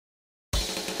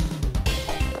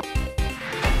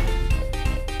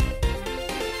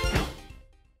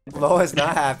Mo is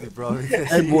not happy, bro.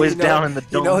 That boy's down in the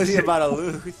He knows he's dumps. about to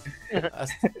lose.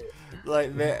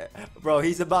 Like, man, bro,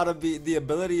 he's about to be. The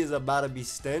ability is about to be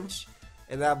stench,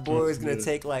 and that boy is gonna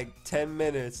take like 10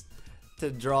 minutes to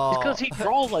draw. Because he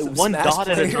draws like some one Smash dot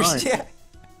at a players. time. Yeah.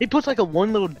 He puts like a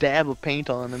one little dab of paint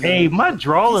on him. Hey, my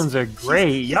drawings are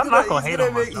great. Y'all not gonna hate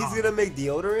on my He's gonna make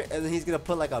deodorant, and then he's gonna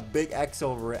put like a big X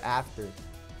over it after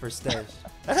for stench.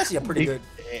 That's actually a pretty good.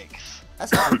 X.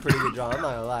 That's actually a pretty good draw. I'm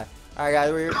not gonna lie. All right,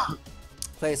 guys, we're here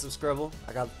playing some Scribble.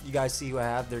 I got you guys see who I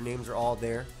have. Their names are all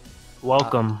there.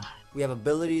 Welcome. We have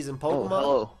abilities and Oh, Pokemon.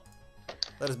 hello.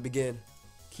 Let us begin.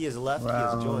 Key is left. Key is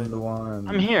Round joined. one.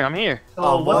 I'm here. I'm here. So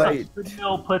Oh, what? wait.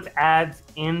 Still puts ads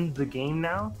in the game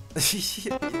now. Nice.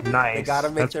 Nice. They gotta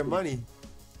make That's their money.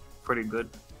 Pretty good.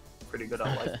 Pretty good.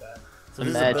 I like that. So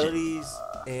this is Imagine. abilities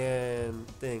and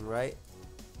thing, right?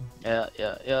 Yeah.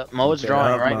 Mo's Keep it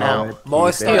drawing up, right Mo. now. Mo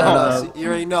is Keep it starting up. us. You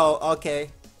already know. Okay,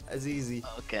 that's easy.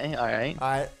 Okay, all right. All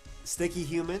right, sticky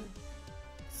human.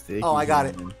 Sticky Oh, I got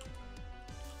it. human.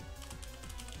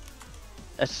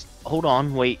 That's hold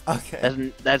on, wait. Okay,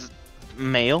 That's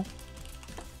male.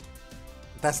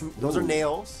 those are Ooh.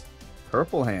 nails.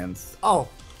 Purple hands. Oh,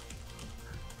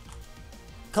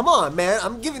 come on, man!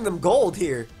 I'm giving them gold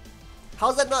here.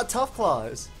 How's that not tough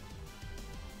claws?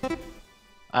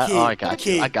 I got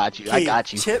you. I got you. I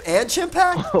got you. Chip and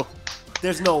Chimpact?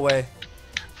 There's no way.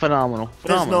 Phenomenal.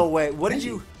 There's no way. What did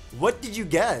you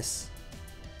guess?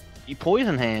 You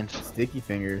poison hands. Sticky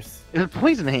fingers. It was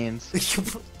poison hands.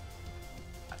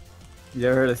 You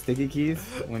ever heard of sticky keys?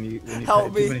 When you Help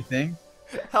type me. too many things?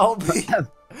 Help me.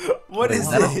 What is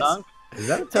that a this? tongue? Is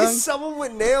that a tongue? It's someone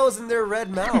with nails in their red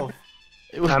mouth.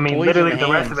 It was I mean, poison literally, the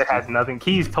hands. rest of it has nothing.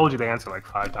 Keys told you the answer like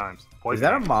 5 times. Is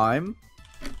that a mime?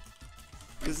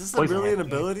 Is this a Poison brilliant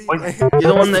hand. ability? Poison.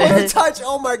 You're the one that- Poison touch.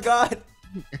 Oh my god.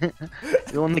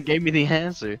 The one that gave me the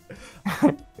answer.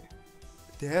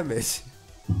 Damn it.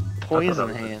 Poison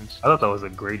that was- hands. I thought that was a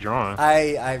great drawing.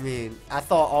 I mean, I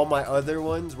thought all my other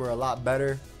ones were a lot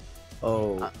better.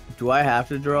 Oh, do I have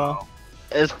to draw?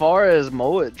 As far as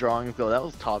Moet drawings go, that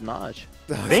was top notch.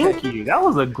 Thank you. That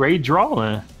was a great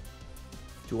drawing.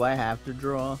 Do I have to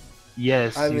draw?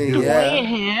 Yes. I you mean, do. yeah. I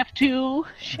have to.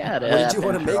 Shut What up. did you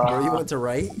want to make, bro? You want to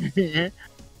write?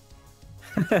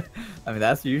 I mean,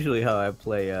 that's usually how I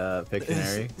play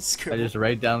Pictionary. I Scribble. just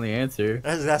write down the answer.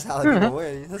 That's how the people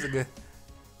win. That's a good.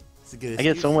 That's a good. I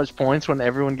get so excuse. much points when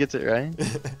everyone gets it right.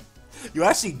 You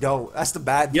actually don't. That's the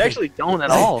bad. You thing. actually don't at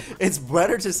Like, all. It's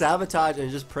better to sabotage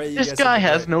and just pray you This get guy something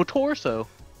has right. no torso.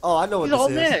 Oh, I know what He's all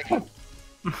this is. neck.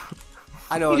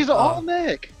 I know. He's it, all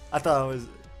neck. I thought it was.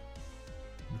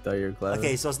 I thought you were clever.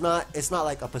 Okay, so it's not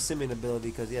like a Persimmon ability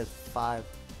because he has 5.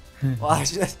 Well,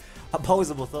 it's just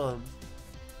opposable thumbs.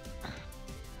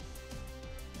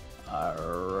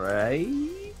 Alright.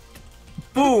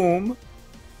 Boom.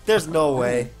 There's no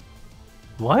way.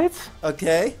 What?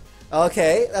 Okay,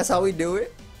 that's how we do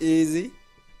it. Easy.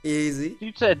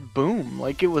 You said boom,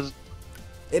 like it was.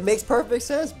 It makes perfect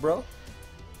sense, bro.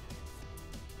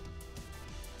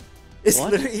 It's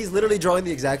What? he's literally drawing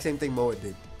the exact same thing Moet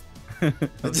did.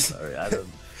 I'm sorry, I don't.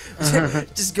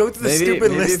 Just go through the Maybe-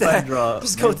 stupid maybe list. if I draw-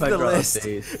 Just maybe go if through I the draw a list.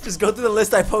 face. Just go through the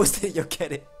list I posted. You'll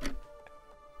get it.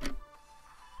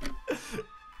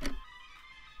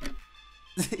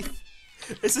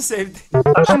 It's the same thing.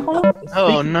 Suction hole?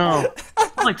 Oh no.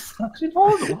 Like suction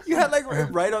holes? You had like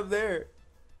right up there.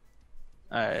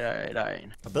 Alright.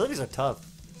 Abilities are tough.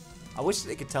 I wish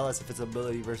they could tell us if it's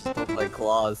ability versus Pokemon. Like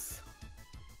claws.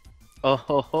 Oh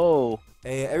ho ho.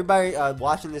 Hey, everybody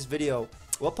watching this video,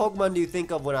 what Pokemon do you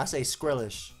think of when I say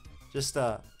Skrillex? Just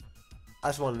I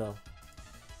just want to know.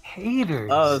 Haters.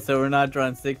 Oh, so we're not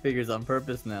drawing stick figures on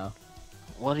purpose now.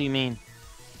 What do you mean?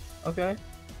 Okay.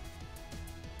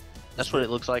 That's what it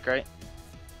looks like, right?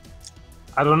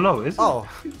 I don't know. Is it? Oh.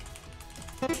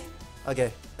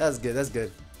 Okay, that's good. That's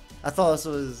good. I thought this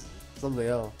was something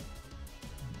else.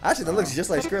 Actually, that looks just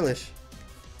like Skrillex.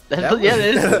 That's, yeah,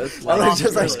 it is. That's That looks like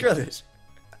just like Skrillex.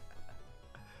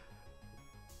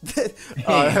 Skrillex.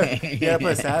 Oh, yeah,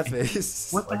 put a sad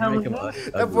face. What the Like, hell make is him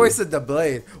that? That voice said the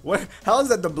blade. What? How is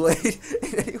that the blade?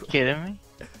 Kidding me?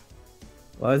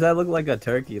 Why does that look like a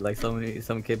turkey? Like some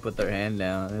kid put their hand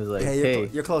down. It was like, Yeah, hey,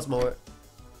 you're close, Moet.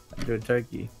 I drew a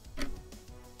turkey.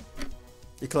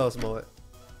 You're close, Moet.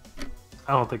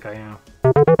 I don't think I am.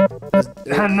 That's-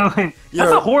 I know. That's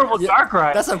You're- a horrible you're- dark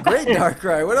ride. That's a great dark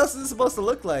ride. What else is it supposed to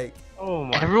look like? Oh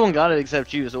my. Everyone got it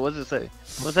except you, so what does it say?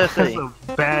 What's that That's say?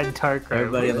 a bad dark ride.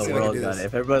 Everybody in let's the see if I can world do got this. it.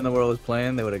 If everybody in the world was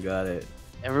playing, they would have got it.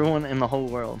 Everyone in the whole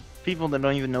world. People that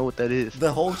don't even know what that is.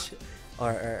 The whole shit.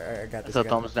 Alright, I got this. That's a I got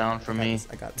thumbs this. down for I got me. this,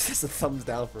 I got this. It's a thumbs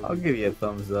down for I'll me. give you a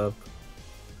thumbs up.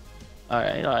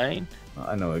 Alright, alright.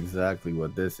 I know exactly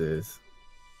what this is.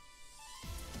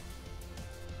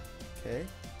 Okay.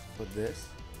 With this.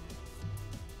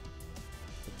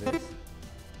 With this.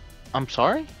 I'm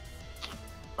sorry?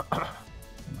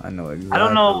 I know exactly. I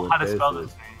don't know what how to this spell is.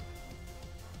 this name.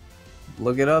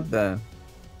 Look it up then.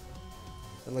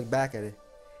 And look back at it.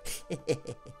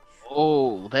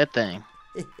 Oh, that thing.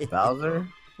 Bowser?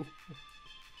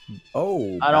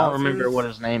 Oh, I don't Bowser's- remember what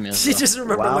his name is. You though. just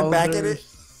remember to look back at it?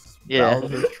 Wowzers- Yeah.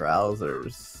 Bowser's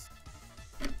trousers.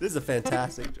 This is a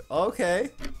fantastic. Okay.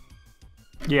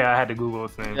 Yeah, I had to Google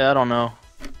its name. Yeah, I don't know.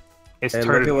 It's Hey, look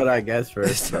at Turtle. what I guessed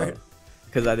It's first, turd.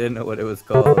 because I didn't know what it was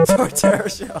called. Torterra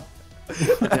shell.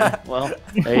 Okay, well,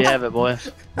 there you have it, boys.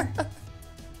 That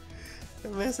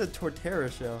man said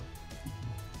Torterra shell.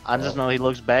 I just know he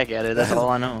looks back at it. That's all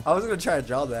I know. I was gonna try to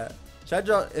draw that. Should I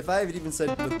draw? If I had even said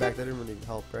look back, that didn't really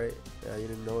help, right? Yeah, you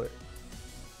didn't know it.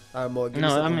 Alright, Mo, give me No,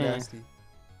 I something mean- nasty.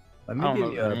 Let I me don't give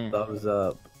know you the a name. thumbs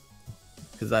up,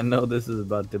 because I know this is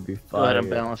about to be Go ahead fire. and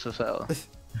balance this out.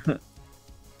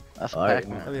 That's Alright.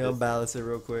 Pac-Man. Let me unbalance it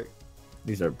real quick.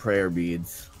 These are prayer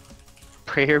beads.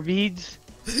 Prayer beads?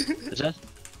 Is that,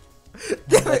 Damn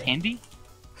is that it! handy?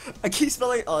 I keep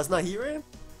spelling. Oh, it's not Heran?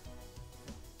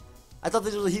 I thought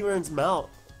this was Heran's mouth.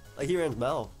 Like Heran's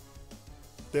mouth.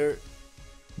 There.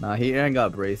 Nah, he ain't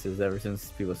got braces ever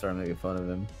since people started making fun of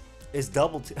him. It's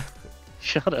double T.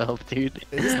 Shut up, dude.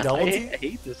 Is this double I T?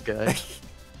 hate this guy.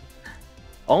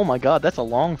 Oh my god, that's a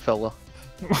long fella.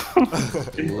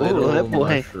 Little that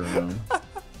boy. mushroom.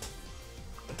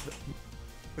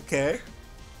 Okay.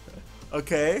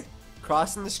 Okay.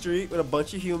 Crossing the street with a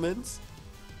bunch of humans.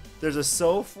 There's a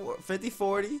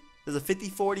 50-40. There's a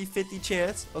 50-40-50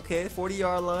 chance. Okay,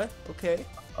 40-yard line. Okay.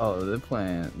 Oh, they're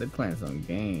playing some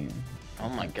game. Oh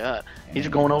my god. He's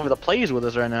going over the plays with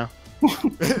us right now.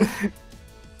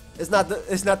 It's not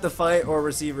the fight or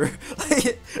receiver.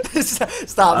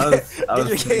 Stop. I was Get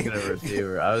your thinking game. of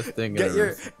receiver. I was thinking Get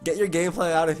of your game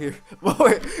plan out of here.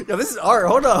 Wait, yo, this is art.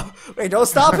 Hold on. Wait, don't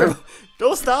stop him.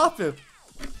 Don't stop him.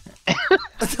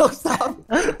 Don't stop.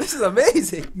 This is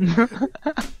amazing.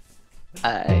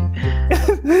 Alright.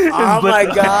 Oh my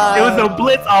god. It was a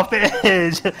blitz off the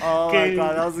edge. Oh my Okay.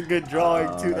 god, that was a good drawing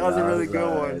too. That was a really good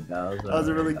alright, one. That That was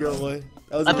a really good one.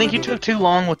 That was a I think really you good took too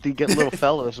long with the little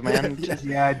fellas, man. Yeah.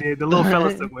 Yeah, I did. The little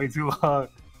fella took way too long.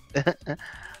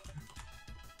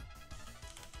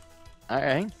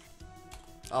 Alright. one.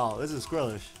 Oh, this is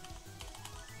Squirrelish.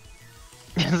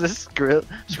 Is this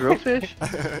squirrelfish?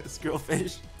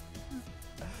 Squirrelfish.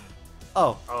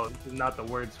 Oh, Oh, this is not the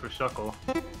words for shuckle.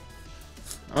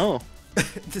 Oh.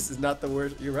 this is not the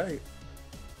word. You're right.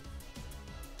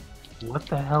 What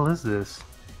the hell is this?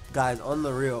 Guys, on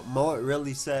the real, Moet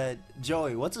really said,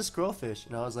 Joey, what's a squirrelfish?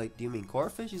 And I was like, do you mean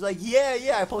corefish? He's like,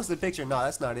 yeah, I posted a picture. No,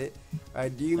 that's not it. All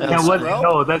right, do you mean Yeah, what? scrub?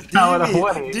 No, that's not what I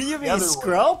wanted. Do you The mean other one.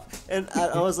 scrub? And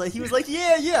I was like, he was like,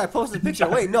 yeah, I posted a picture.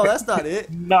 Wait, no, that's not it.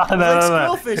 No, I was no, like,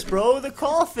 no. squirrelfish, bro, the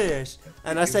crawfish.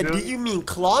 And I said, do Really? you mean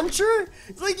cloncher?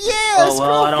 He's like, yeah, Oh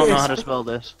well, I don't know how to squirrelfish. spell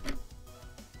this.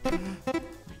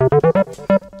 Man,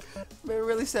 it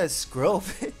really says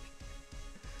squirrelfish.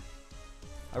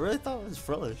 I really thought it was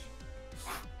frillish.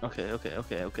 Okay.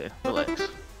 Relax.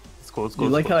 It's cool. It's You cool.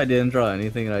 like it's how cool. I didn't draw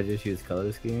anything and I just used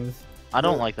color schemes? I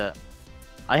don't like that.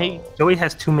 I hate. Joey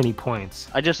has too many points.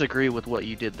 I disagree with what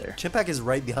you did there. Chimpact is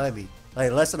right behind me.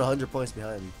 Like, less than 100 points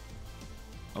behind me.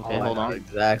 Okay, Oh, hold I know on.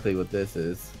 exactly what this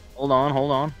is. Hold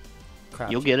on. Crap.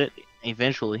 You'll get it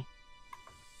eventually.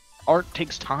 Art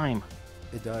takes time.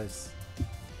 It does.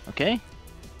 Okay.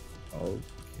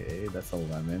 Okay, that's a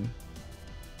lemon.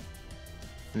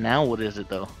 Now what is it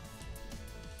though?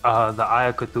 The Eye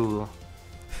of Cthulhu.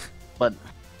 But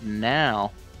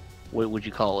now, what would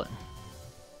you call it?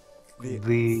 The,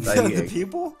 The the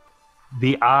people?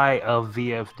 the Eye of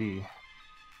VFD.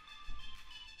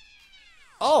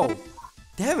 Oh,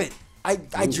 damn it. I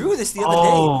drew this the other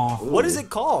Oh. day. What is it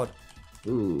called?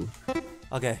 Ooh.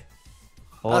 Okay.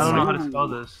 I don't know how Ooh. to spell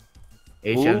this.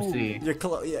 HMC.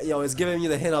 You're yo, it's giving you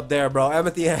the hint up there, bro. I'm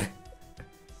at the end.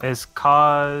 It's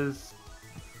cause.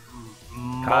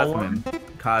 Cosmin.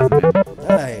 Cosmin.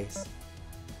 Nice.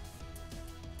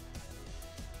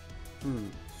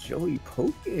 Joey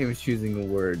Pokeaim is choosing a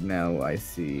word now, I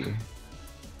see.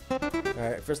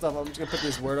 Alright, first off, I'm just gonna put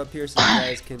this word up here so you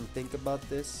guys can think about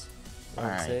this. while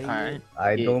I'm saying Alright. it.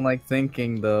 I Yeah. don't like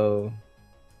thinking though.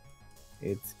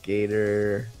 It's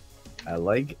Gator. I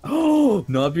like. Oh,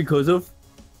 not because of.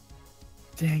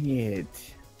 Dang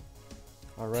it.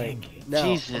 Alright. Dang it. Now, I'm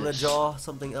gonna Jesus. draw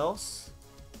something else.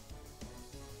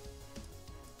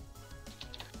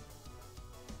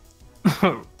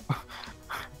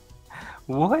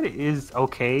 What is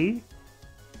okay?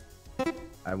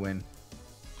 I win.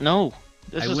 No.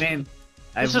 I win. This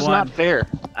I've is won. not fair.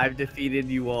 I've defeated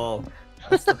you all.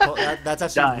 That's actually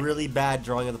Die. really bad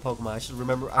drawing of the Pokemon. I should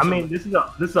remember. I mean, this is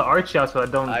an art shot, so I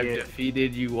don't I've get.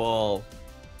 defeated you all.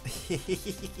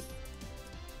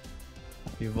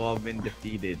 You've all been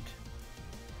defeated.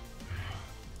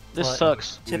 This What?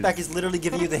 sucks. Chimpact is literally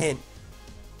giving you the hint.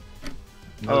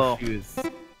 No Oh. shoes.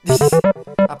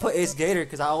 I put Ace Gator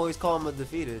because I always call him a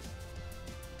defeated.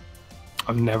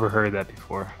 I've never heard that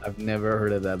before. I've never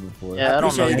heard of that before. Yeah, I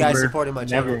don't Appreciate know. you guys Never, supporting my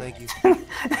channel. never. Thank you.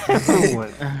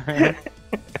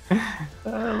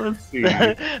 Let's see.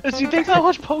 Let's see, thanks I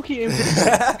watch PokeaimMD.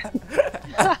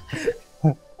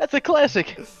 That's a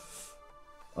classic.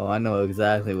 Oh, I know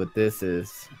exactly what this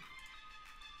is.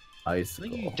 No, Icicle.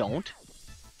 you don't.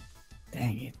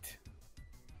 Dang it.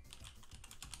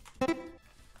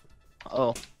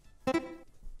 Oh. Hey,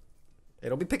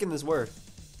 don't be picking this word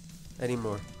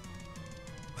anymore.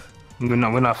 We're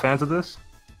not fans of this.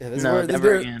 Yeah, this No, word,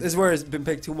 never again. this word has been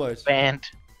picked too much. Banned.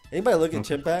 Anybody look at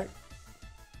Chimpact?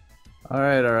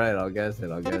 Alright, I'll guess it.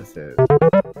 It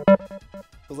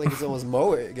was like it's almost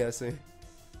Moet guessing.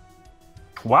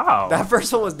 Wow. That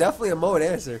first one was definitely a Moet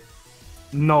answer.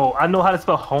 No, I know how to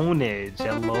spell hone edge.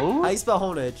 Hello? How you spell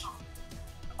hone edge?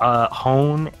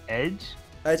 Hone edge?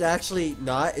 It's actually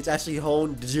not. It's actually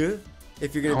hone j.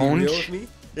 If you're gonna be Honge? real with me.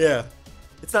 Yeah.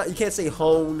 It's not. You can't say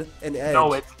hone and edge.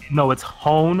 No, it's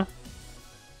hone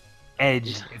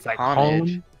edge. It's like Hone hone.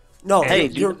 edge. No, Hey,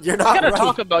 you're dude, not You gotta right.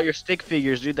 talk about your stick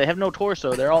figures, dude. They have no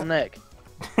torso. They're all neck.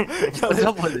 Yo, What's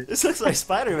up with it? This looks like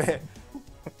Spider-Man.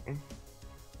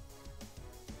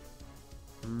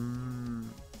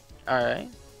 Alright.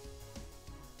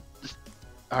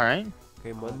 Alright.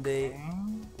 Okay, Monday,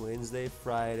 Wednesday,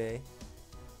 Friday.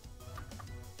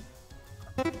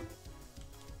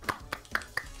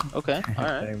 Okay,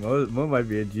 alright. Dang, Mo might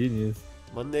be a genius.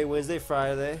 Monday, Wednesday,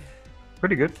 Friday.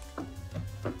 Pretty good.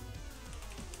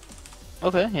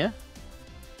 Okay, yeah.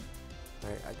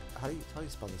 Alright, how do you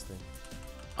spell this thing?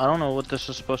 I don't know what this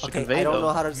is supposed to Okay, convey, I don't though.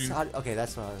 know how to. I mean, Okay,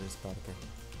 that's not how to spell. Okay.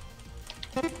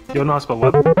 You don't know how to spell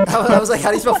what? I was like, how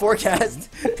do you spell forecast?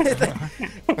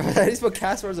 How do you spell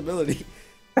cast for his ability?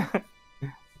 That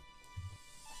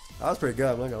was pretty good.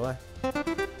 I'm not gonna lie.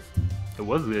 It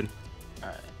was good.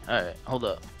 Alright, hold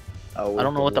up. Oh, I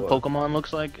don't know what the what? Pokemon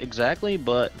looks like exactly,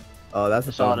 but Oh, that's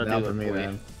a This ought to thumbs down do for it me for you.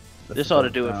 then. That's this a ought to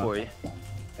thumbs do it down. for you.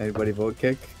 Anybody vote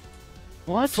kick?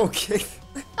 What? Okay.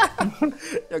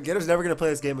 Yo, Gator's never gonna play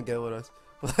this game again with us.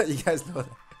 We'll let you guys know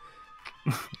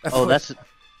that. Oh, that's...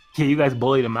 Yeah, you guys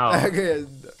bullied him out. Okay.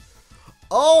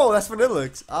 Oh, that's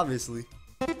Vanillix, obviously.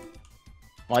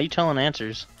 Why are you telling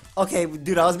answers? Okay,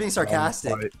 dude, I was being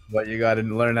sarcastic. But you gotta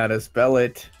learn how to spell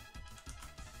it.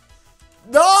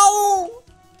 No!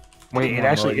 Wait, it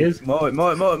actually is. Mo. I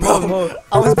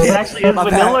was being, It actually is my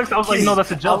bad. Vanillix. I was like, no,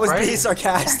 that's a I joke, was right? being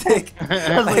sarcastic.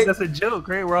 I was like, that's a joke,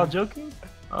 right? We're all joking.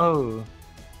 Oh,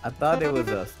 I thought it was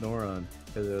a Snorunt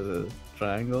because it was a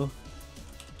triangle.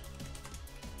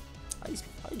 How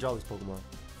you draw these Pokemon?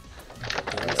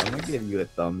 I'm gonna give you a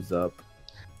thumbs up.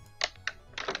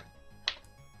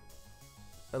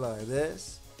 I like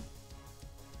this.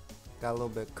 Got a little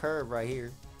bit of curve right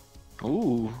here.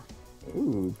 Ooh.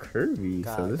 Ooh, curvy.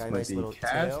 Got- So this got a might nice be little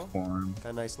cast tail. form. Got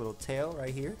a nice little tail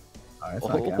right here. Oh, it's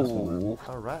not cast form. Oh.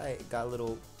 All right, got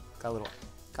little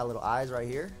eyes right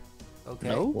here. Okay.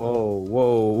 No.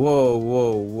 Whoa.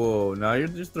 Now you're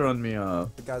just throwing me off.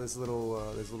 We got this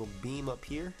little beam up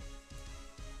here.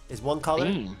 Is one color?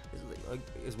 Beam.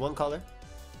 Is one color?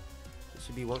 It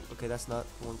should be one. Okay, that's not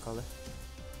one color.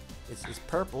 It's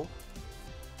purple.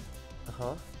 Uh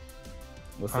huh.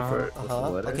 What's the first? Uh What's the huh.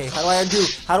 letter? Okay, how do I undo?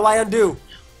 How do I undo?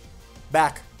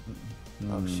 Back.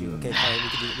 Oh shoot. Hmm. Okay, fine.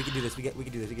 We can do this. We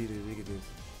can do this.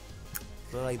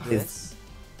 Go like this.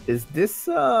 Is this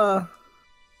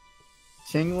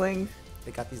Chingling?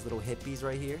 They got these little hippies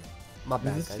right here. My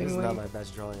bad, this guys. This is not Chingling? my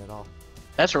best drawing at all.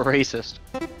 That's racist.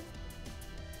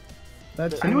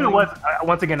 That's I knew what it was.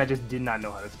 Once again, I just did not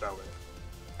know how to spell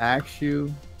it.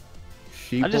 Axu,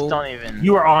 Sheeple, I just don't even...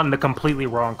 You are on the completely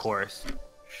wrong course.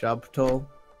 Shubtle.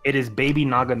 It is Baby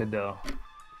Naganadel.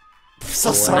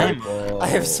 So sorry. Playable. I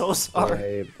am so sorry.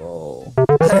 Playable.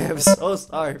 I am so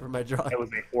sorry for my drawing. It was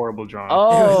a horrible drawing.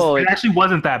 Oh, It it's actually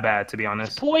wasn't that bad, to be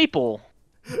honest. Poiple.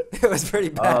 It was pretty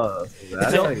bad. Oh, so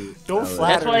that's Don't- how you don't spell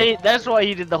it. flatter. That's why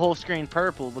he did the whole screen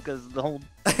purple, because the whole...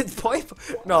 It's point.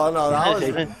 No,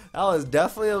 that was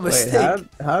definitely a Wait, mistake.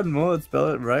 how'd Moet spell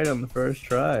it right on the first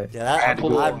try? Yeah, had to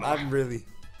go I'm really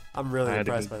I had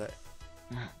to impressed go. by that.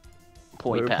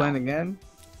 We were playing Poipal. again?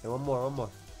 Hey, one more.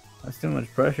 That's too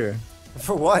much pressure.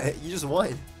 For what? You just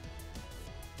won.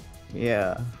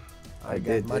 Yeah. I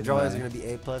did, my didn't drawings I? are gonna be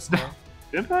A+ now.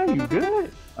 Chimpact, you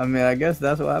good? I mean, I guess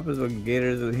that's what happens when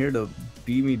Gator's in here to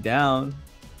beat me down.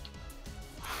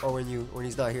 Or when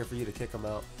he's not here for you to kick him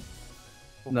out.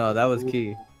 No, that was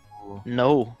Key.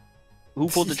 No. Who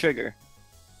pulled the trigger?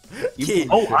 Key.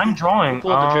 Oh, I'm Who drawing.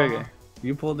 pulled the trigger?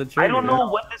 You pulled the trigger. I don't know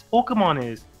what this Pokemon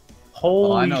is.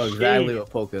 Holy Oh, I know exactly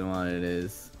shit. what Pokemon it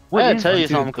is. I gotta is tell you 1,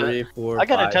 2, something. 3, 4, I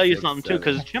gotta 5, tell you 6, something too, 7.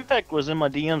 because Chimpact was in my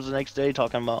DMs the next day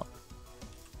talking about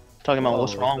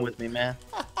what's wrong with me, man.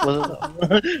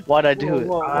 Why'd I do it?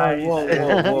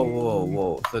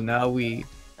 Whoa. So now we.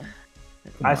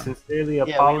 Come I on. sincerely we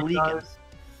leaking. apologize.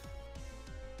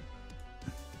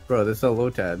 Bro, this is a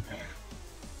Lotad.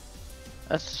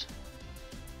 That's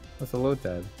That's a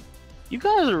Lotad. you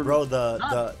guys are Bro,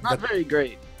 not very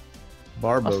great. I'll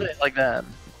Barbo. say it like that.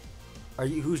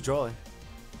 who's drawing?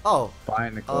 Oh,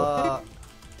 Binacle.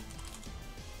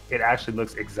 It actually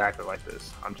looks exactly like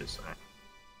this. I'm just saying.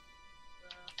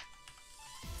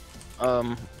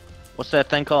 What's that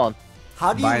thing called?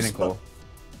 how do you Binacle.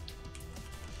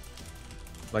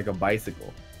 Like a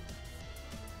bicycle.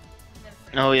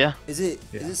 Oh yeah. Is it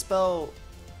spelled?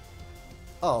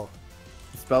 Oh,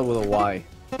 It's spelled with a Y.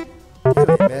 damn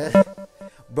it, man.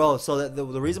 Bro, so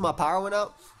the reason my power went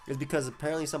out is because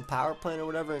apparently some power plant or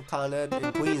whatever in Con Ed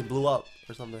in Queens blew up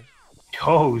or something.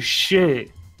 Oh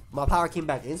shit. My power came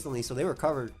back instantly, so they were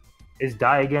covered. It's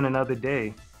die again another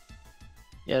day.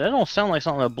 Yeah, that don't sound like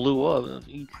something that blew up.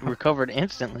 You recovered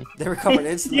instantly. They were covered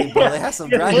instantly, bro. They had some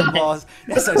Dragon Balls.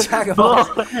 They had some Dragon Balls.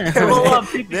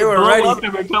 They were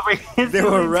ready. They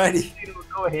were ready.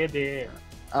 Go ahead there.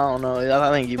 I don't know.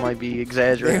 I think you might be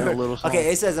exaggerating a little.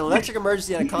 Okay, it says an electric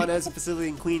emergency at a Con Ed facility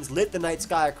in Queens lit the night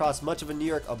sky across much of New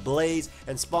York ablaze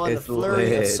and spawned It's a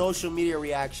flurry of lit. social media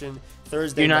reaction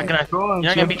Thursday You're not night.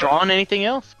 gonna be drawing anything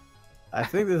else. I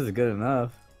think this is good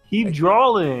enough. Keep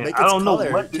drawing. Make I its don't know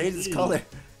color. what this Change its is. color.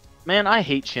 Man, I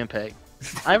hate Chimpact.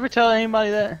 I ever tell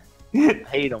anybody that? I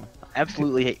hate him.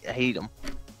 Absolutely hate him.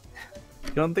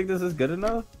 You don't think this is good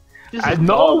enough? This I is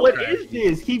know. dog What trash. is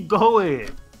this? Keep going.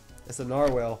 It's a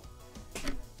narwhal.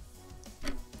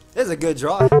 This is a good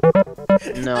draw.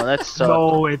 No, that's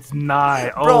No, it's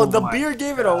not. Bro, Oh the my beard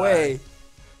gave it God. away.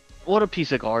 What a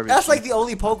piece of garbage. That's like the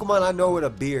only Pokemon I know with a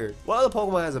beard. What other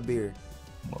Pokemon has a beard?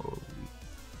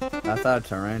 I thought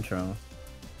Tarantula.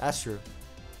 That's true.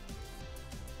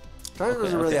 Charmander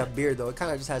doesn't really have a beard though. It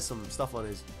kind of just has some stuff on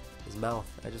his mouth.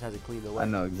 It just has it cleaned away. I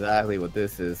know exactly what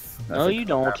this is. That's No, a you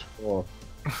don't. crap.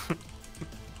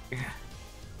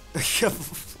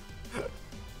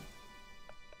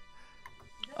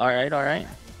 All right.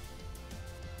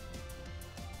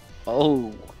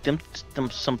 Oh, them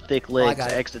some thick I legs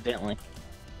got it. accidentally.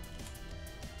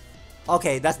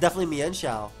 Okay, that's definitely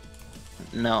Mienshao.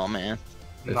 No, man.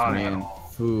 This Not at man, all.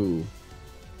 foo.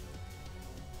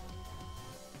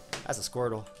 That's a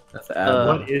Squirtle. That's an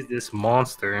What is this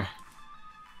monster?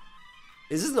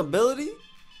 Is this an ability?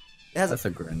 It has. That's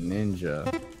a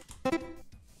Greninja.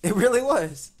 It really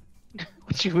was.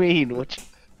 What you mean?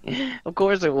 Of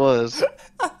course it was.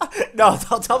 No,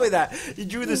 don't tell me that. You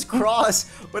drew this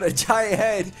cross with a giant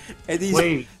head and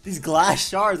Wait. these glass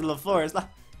shards on the floor. It's not.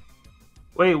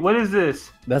 Wait, what is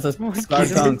this? That's a my scarf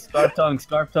God. tongue. Scarf tongue.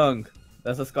 Scarf tongue.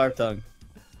 That's a scarf tongue.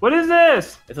 What is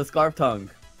this? It's a scarf tongue.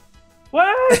 What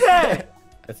is it?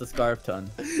 It's a scarf tongue.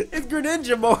 It's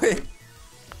Greninja, Moe.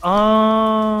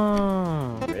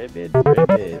 Oh. Ribbit.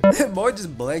 Moe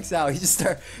just blanks out. He just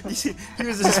started.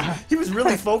 He was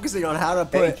really focusing on how to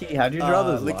Hey, put. Key, how'd you draw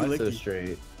this Licky line so Licky.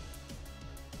 straight?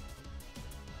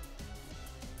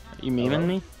 You memeing Hello?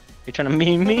 me? You trying to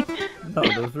meme me? No,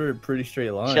 those were pretty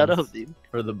straight lines. Shut up, dude.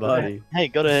 For the body. Hey,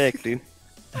 go to heck, dude.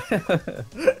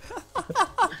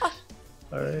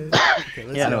 Alright. Okay, let's Yeah,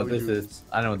 I see know how what we this do is.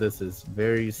 I know what this is.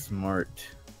 Very smart.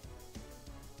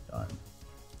 Done.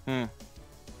 Hmm.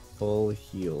 Full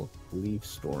heal. Leaf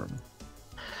storm.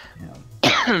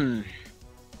 Damn.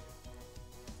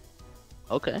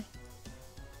 Okay.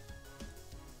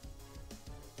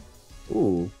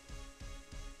 Ooh.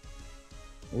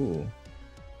 Ooh.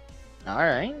 All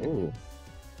right. Ooh.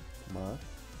 Come on.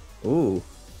 Ooh.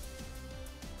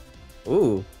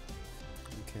 Ooh.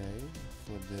 Okay.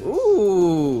 For this.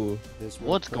 Ooh. This real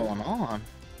What's quick. going on?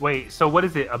 Wait, so what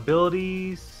is it?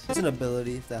 Abilities? It's an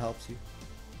ability if that helps you.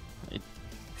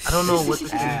 I don't know what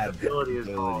this Add ability is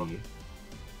called.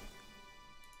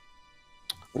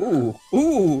 ability. Ooh.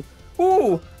 Ooh.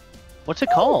 Ooh. What's it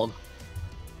called?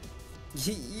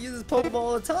 He uses Pokeball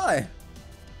all the time.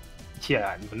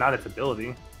 Yeah, but not its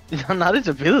ability. Not its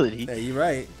ability. Yeah, you're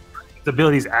right. Its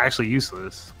ability is actually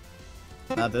useless.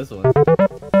 Not this one.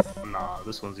 Nah,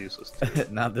 this one's useless too.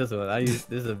 Not this one. I use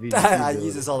this is a VGC I ability.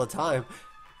 use this all the time.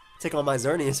 Take on my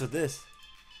Xerneas with this.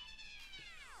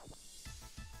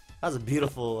 That was a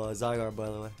beautiful Zygarde, by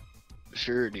the way.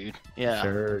 Sure, dude. Yeah.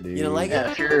 Sure, dude. You didn't like Yeah,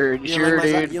 it? sure, You sure, like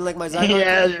dude. you like my Zygarde?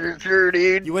 Yeah, sure,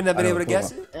 dude. You wouldn't have been I able to don't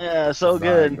guess it? Yeah, so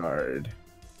good. Zygarde.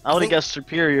 I would think- have guessed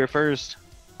Superior first.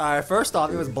 Alright, first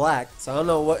off, it was black, so I don't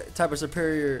know what type of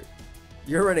superior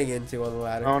you're running into on the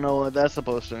ladder. I don't know what that's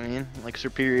supposed to mean. Like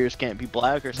Superiors can't be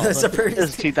black or something. Superiors-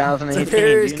 It's 2018.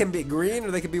 Superiors dude. can be green,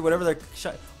 or they can be whatever their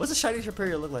What's a shiny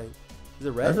superior look like? Is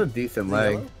it red? That's a decent Is it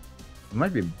leg. yellow? It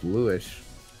might be bluish.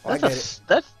 Oh, I That's, get it.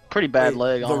 that's pretty bad Wait,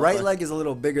 leg. The honestly. right leg is a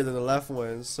little bigger than the left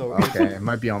one, so Okay, it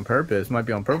might be on purpose. Might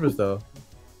be on purpose though.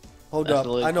 hold That's up.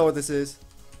 the leg. I know what this is.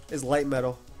 It's light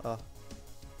metal.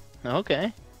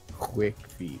 Okay. Quick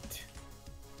feet.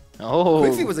 Oh.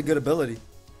 Quick Feet was a good ability.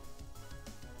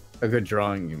 A good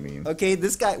drawing, you mean? Okay,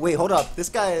 this guy. Wait, hold up. This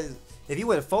guy is. If he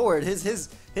went forward, his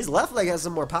left leg has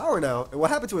some more power now. And what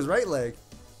happened to his right leg?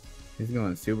 He's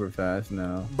going super fast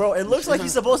now. Bro, it looks like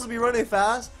he's supposed to be running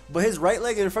fast, but his right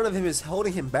leg in front of him is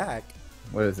holding him back.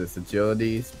 What is this?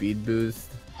 Agility, speed boost?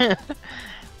 What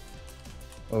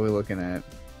are we looking at?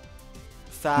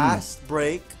 Fast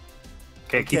break.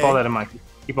 Okay, keep Okay. all that in mind.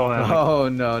 Keep all that in mind. Oh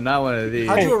no, not one of these.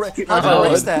 How'd you erase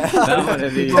that? Not one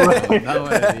of these. No, not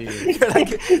one of these. You're like,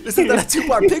 this is not a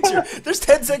 2-part picture. There's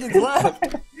 10 seconds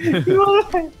left.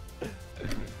 No.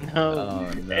 Oh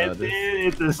And no, then this,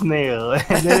 it's a snail. And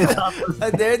then it's opposite.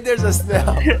 And then there's a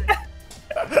snail.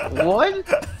 What?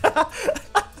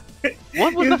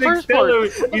 What was the first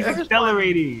part? He's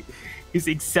accelerating. He's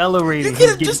accelerating. You He's could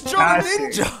have getting just drawn a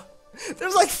faster. ninja.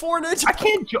 There's like 4 ninja. I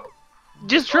can't draw.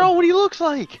 Just draw what he looks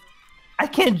like. I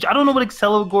can't. I don't know what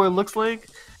Acceligore looks like.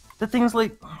 The thing's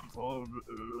like. Oh,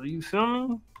 you feel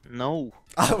me? No.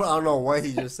 I don't know what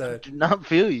he just said. Did not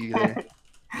feel you there.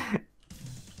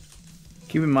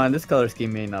 keep in mind this color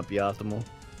scheme may not be optimal.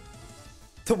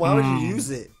 So why would you Hmm.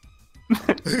 use it?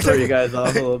 Throw you guys off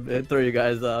a little bit. Throw you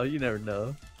guys off. You never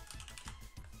know.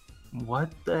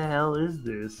 What the hell is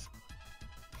this?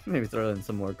 Maybe throw in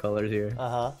some more colors here.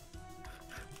 Uh-huh.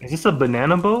 Is this a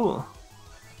banana boat?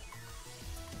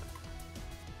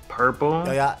 Purple.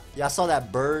 Yo, y'all saw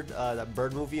that bird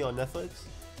movie on Netflix?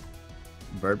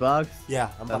 Bird Box? Yeah,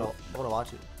 I want to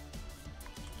watch it.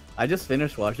 I just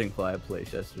finished watching Quiet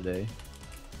Place yesterday.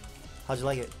 How'd you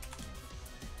like it?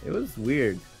 It was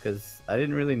weird because I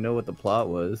didn't really know what the plot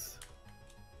was.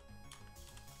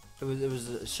 It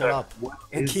was shut up What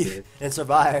and is keep this? and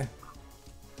survive.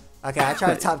 Okay, I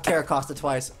tried to top Caracosta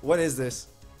twice. What is this?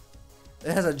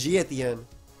 It has a G at the end.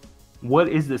 What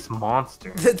is this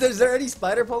monster? Is there any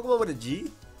spider Pokemon with a G?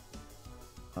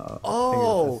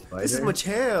 Oh, I think this is it's a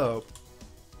Machamp.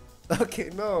 Okay,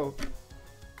 no.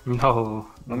 No.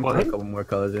 Let me What? put a couple more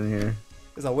colors in here.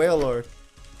 It's a Whale Lord.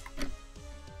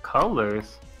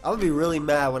 Colors? I'm gonna be really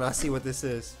mad when I see what this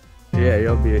is. Yeah,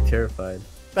 you'll be terrified.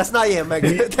 That's not yet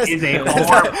Mega. That's, Is a that's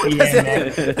not- horrible that's Mega.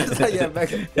 not- that's not yet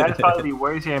Mega. That's probably the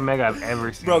worst Mega I've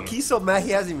ever seen. Bro, Key's so mad he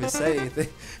hasn't even said anything.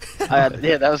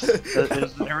 Yeah, that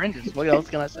was horrendous. What else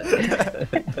can I say?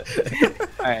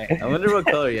 Alright. I wonder what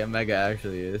color Mega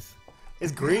actually is.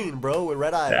 It's green, bro, with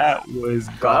red eyes. That was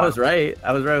Oh, I God. was right.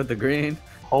 I was right with the green.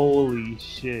 Holy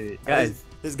shit. Guys,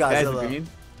 This guys, the Godzilla. green.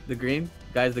 The green.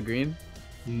 Guys, the green.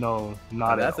 No,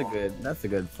 not that's at a all. good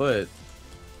good foot.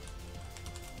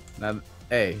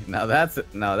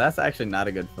 Now that's actually not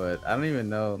a good foot. I don't even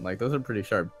know, like those are pretty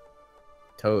sharp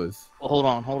toes. Well, hold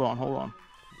on.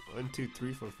 1, 2,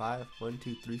 3, 4, 5. 1,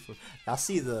 2, 3, 4. I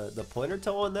see the pointer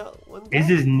toe on that one. Is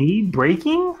his knee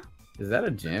breaking? Is that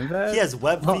a jam pad? He has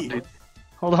web Oh, feet. dude.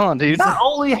 Hold on, dude. Not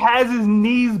only has his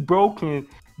knees broken,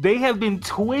 they have been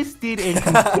twisted and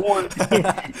conformed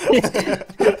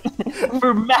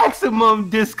for maximum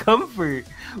discomfort.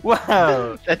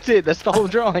 Wow. That's it. That's the whole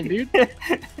drawing, dude.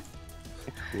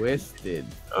 Twisted.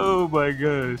 Oh my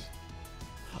gosh.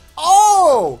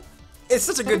 Oh! It's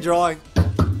such a good drawing.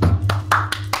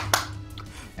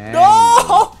 And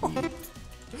No!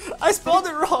 I spelled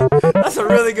it wrong. That's a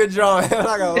really good drawing. I'm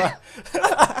not gonna lie.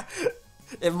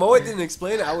 If Moet didn't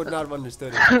explain it, I would not have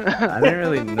understood it. I didn't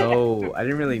really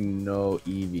know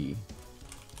Eevee.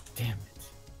 Damn it.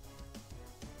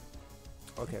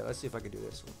 Okay, let's see if I can do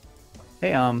this one.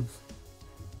 Hey,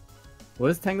 what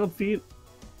is Tangled Feet?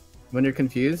 When you're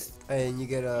confused? And you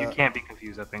get You a can't be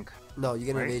confused, I think. no, you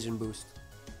get an Right? evasion boost.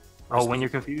 Oh, when you're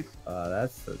confused?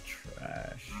 That's the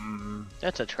trash.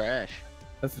 That's a trash.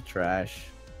 That's the trash.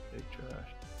 Big trash.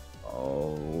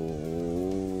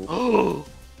 Oh. Oh.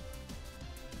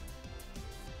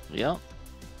 Yep.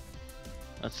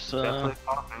 That's Definitely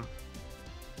something.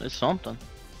 it's something.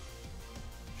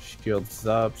 Shields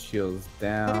up, shields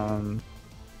down.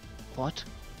 What?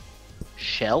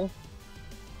 Shell?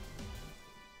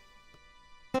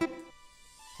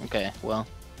 Okay, well,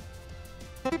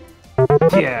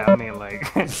 Yeah, I mean,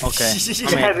 like. okay. I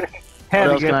Had mean, to- what had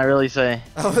to else get- can I really say?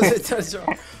 I wasn't touched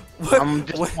wrong. What, I'm what,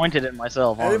 disappointed in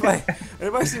myself. Honestly.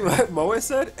 anybody see what Moet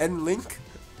said? And Link?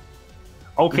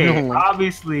 Okay, No.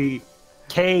 obviously,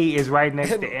 K is right next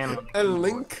to N. on the And keyboard.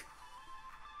 Link?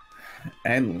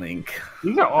 And Link.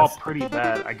 These are all pretty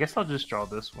bad. I guess I'll just draw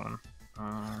this one.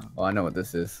 Oh, I know what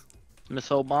this is. Miss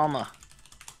Obama.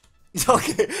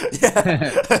 Okay,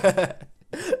 yeah.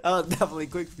 That was definitely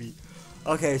quick feet.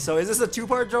 Okay, so is this a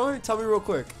two-part drawing? Tell me real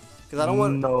quick. Because I don't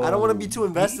want to be too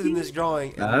invested in this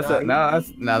drawing. That's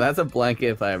a blanket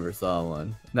if I ever saw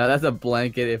one. No, that's a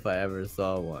blanket if I ever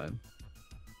saw one.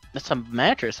 That's a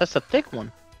mattress. That's a thick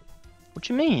one. What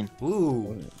you mean?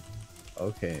 Ooh.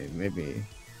 Okay, maybe.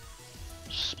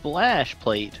 Splash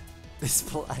plate. This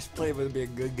splash plate would be a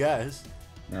good guess.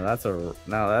 That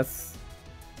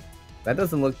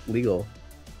doesn't look legal.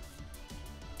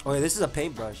 Okay, this is a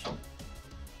paintbrush.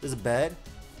 There's a bed.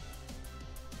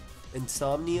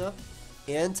 Insomnia.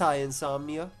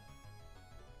 Anti-insomnia.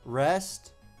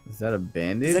 Rest. Is that a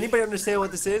bandage? Does anybody understand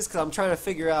what this is? Because I'm trying to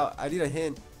figure out. I need a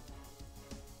hint.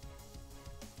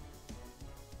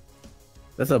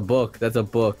 That's a book. That's a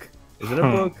book. Is it a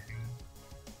book?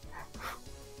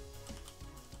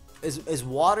 Is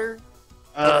water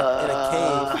in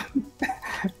a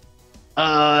cave?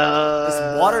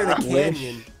 Is water in a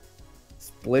canyon?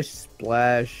 Splish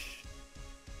splash.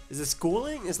 Is it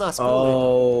schooling? It's not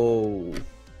schooling. Oh,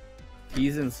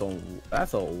 he's in some.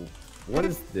 That's a. What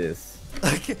is this?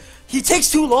 He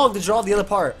takes too long to draw the other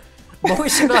part.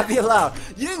 Boys should not be allowed.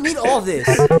 You didn't need all this.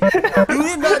 You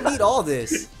did not need all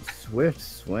this. Swift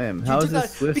swim. You How did is not-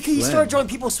 this swift Because you swim? started drawing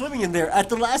people swimming in there at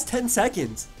the last 10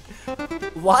 seconds.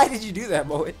 Why did you do that,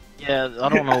 Moet? Yeah, I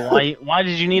don't know why. Why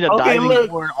did you need a Okay, diving look.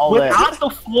 board? All that. Without the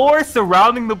floor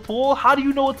surrounding the pool, how do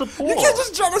you know it's a pool? You can't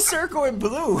just draw a circle in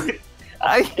blue.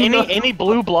 Any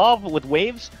blue blob with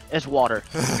waves is water.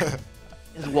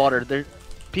 Is water. There,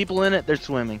 people in it. They're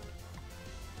swimming.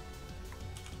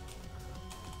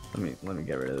 Let me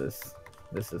get rid of this.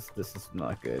 This is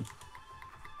not good.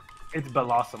 It's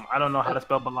Blossom. I don't know how to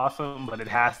spell Blossom, but it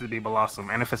has to be Blossom.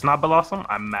 And if it's not Blossom,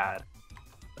 I'm mad.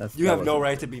 You have no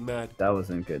right to be mad. That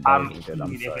wasn't good. That I'm wasn't good.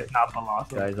 I'm heated if sorry, it's not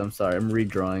Blossom. guys. I'm sorry. I'm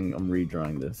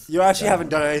redrawing this. You actually haven't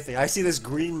done anything. I see this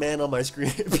green man on my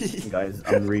screen. Guys,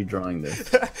 I'm redrawing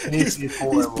this. he's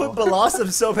horrible. put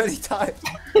Blossom so many times.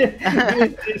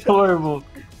 It's horrible.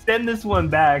 Send this one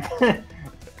back.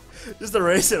 Just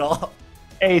erase it all.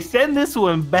 Hey, send this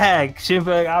one back,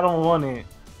 Chimpact. I don't want it.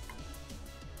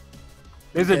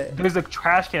 There's a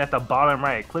trash can at the bottom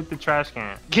right. Click the trash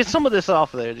can. Get some of this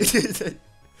off there, dude.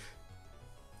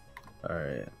 All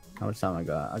right. How much time I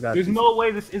got? I got. There's no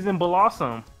way this isn't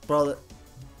Blossom. Bro,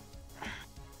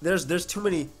 there's too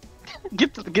many.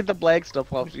 Get the black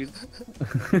stuff off, dude.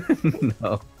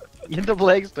 No. Get the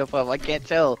black stuff off. I can't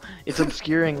tell. It's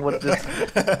obscuring what this.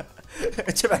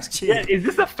 Chimpakt's cheating. Yeah, is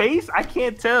this a face? I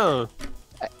can't tell.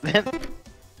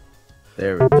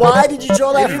 There we go. Why did you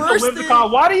draw that It is a first?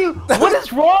 Whimsicott. Why do you? What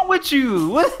is wrong with you?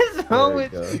 What is wrong There we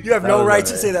with you? go. You have That no was right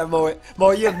to alright. say that,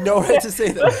 Moet. You have no right to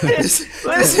say that. What is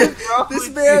wrong This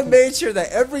with man you? made sure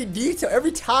that every detail,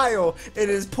 every tile in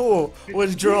his pool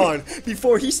was drawn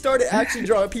before he started actually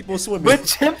drawing people swimming. But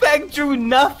Chimpact drew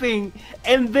nothing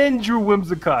and then drew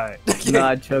Whimsicott. No,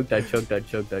 I choked.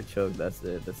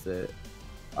 That's it.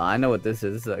 I know what this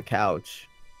is. This is a couch.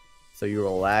 So you're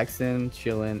relaxing,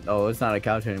 chilling. Oh, it's not a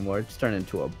couch anymore. It's turned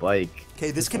into a bike.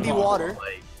 Okay, this can be water.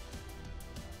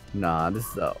 Nah, this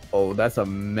is a. Oh, that's a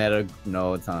meta.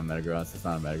 No, it's not a Metagross. It's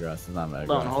not a Metagross. It's not a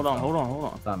Metagross. Hold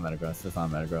on. It's not a Metagross. It's not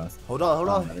a Metagross. Hold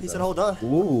on. He said hold on.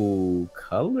 Ooh,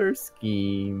 color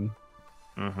scheme.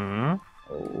 Mm-hmm.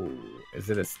 Oh,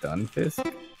 is it a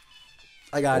Stunfisk?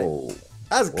 I got it. Oh,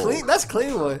 That's Whoa. clean. That's a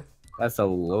clean one. that's a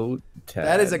low tag.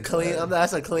 That is a clean.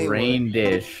 That's a clean Rain one.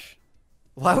 dish.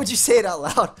 Why would you say it out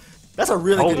loud? That's a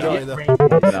really good drawing, though.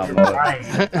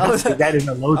 That was a- that is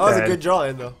a low That was a tag. good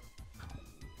drawing, though.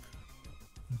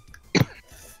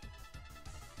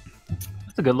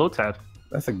 That's a good low tag.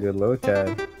 That's a good low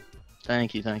tag.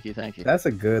 Thank you. That's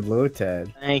a good low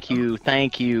tag. Thank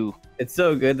you. It's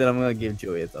so good that I'm gonna give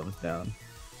Joey a thumbs down.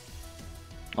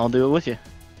 I'll do it with you.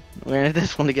 We're in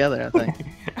this one together, I think.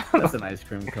 That's an ice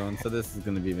cream cone, so this is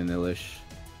gonna be vanillish.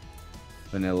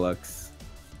 Vanillux.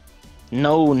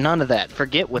 No, none of that.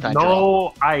 Forget what I draw.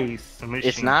 No ice machine.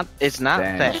 It's not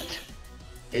Dang. that.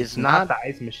 It's not not the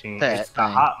ice machine. that It's the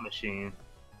thing. hot machine.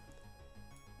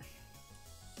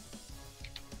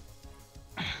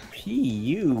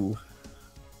 P.U.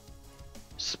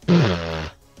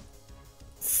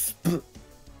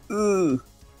 Ooh.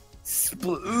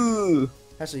 Ooh.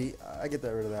 Actually, I get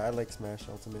that rid of that. I like Smash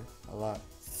Ultimate a lot.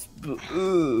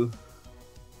 Ooh.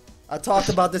 I talked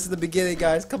about this in the beginning,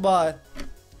 guys. Come on.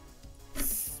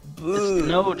 It's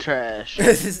no trash.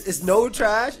 It's no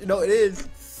trash. No, it is.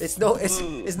 It's no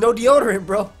deodorant,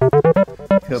 bro.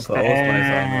 It's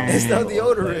no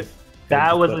deodorant.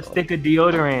 That was a stick of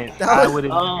deodorant. That I was- would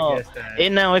have Oh, guessed that.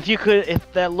 and now if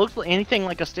that looked like anything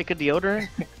like a stick of deodorant,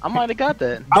 I might have got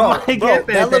that. Bro, might bro, get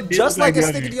that that. looked That just did like look a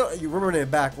like stick of deodorant. You remember it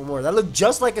back one more. That looked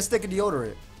just like a stick of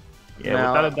deodorant. Yeah,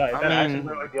 No, without a doubt. If I that actually mean-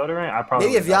 looked like deodorant, I probably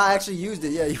Maybe if would've y'all actually used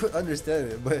it, yeah, you would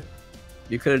understand it. But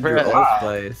You could have drew Bruh.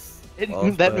 Allspice.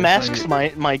 That masks my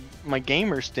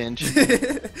gamer stench.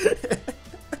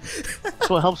 That's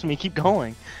what helps me keep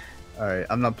going. All right,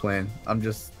 I'm not playing. I'm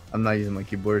not using my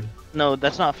keyboard. No,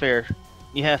 that's not fair.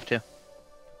 You have to.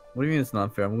 What do you mean it's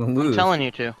not fair? I'm gonna lose. I'm telling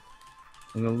you to.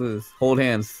 I'm gonna lose. Hold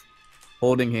hands.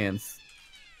 Holding hands.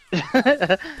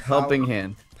 Helping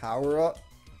hand. power up.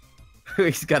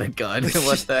 He's got a gun.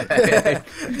 What the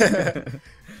heck?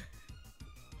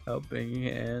 Helping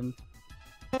hand.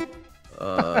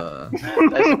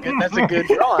 That's a good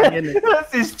drawing, isn't it?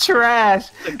 This is trash.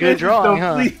 It's a good drawing,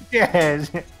 huh? Complete trash.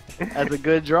 That's a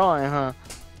good drawing, huh?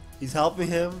 He's helping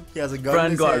him. He has a gun in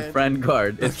Friend his guard. hand. Friend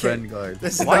guard. It's Okay. friend guard.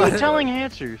 This is Why are not- you telling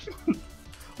answers?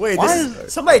 Wait, why this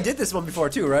is, somebody did this one before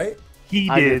too, right? He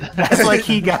I did. did. That's like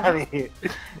he got it.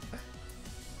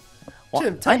 Why-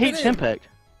 Jim, I type hate it in. Chimpact.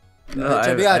 No,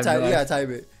 Jim, you I gotta have type. no You gotta type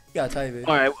it. You gotta type it.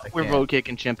 All right, we're can't. vote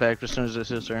kicking Chimpact as soon as this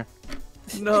is turn.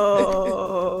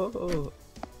 No.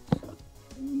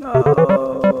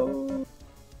 No.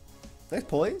 Nice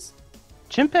points.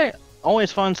 Chimpact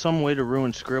always finds some way to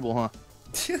ruin Scribble, huh?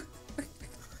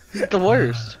 He's the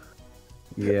worst.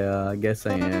 Yeah, I guess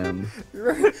I am.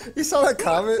 Remember, you saw that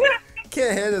comment?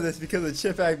 Can't handle this because of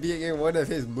Chimpact being in one of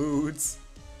his moods.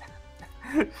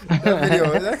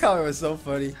 That comment was so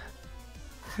funny.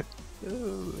 Oh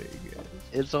my god.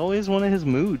 It's always one of his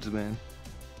moods, man.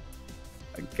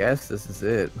 I guess this is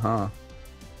it, huh?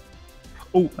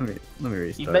 Oh, Let me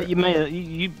restart.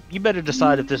 You better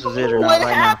decide if this is it or not what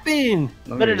right happened? now. Let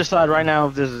You me better restart. decide right now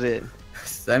if this is it.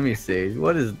 Semi-stage.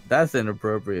 What is? That's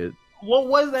inappropriate. What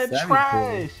was that Semi-pro.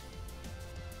 trash?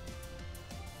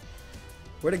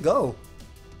 Where'd it go?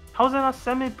 How's that not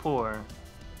semi-poor?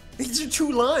 These are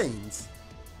 2 lines.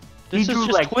 This He is drew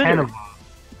just like 10 Twitter. of them.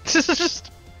 This is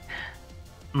just.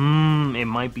 It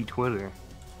might be Twitter.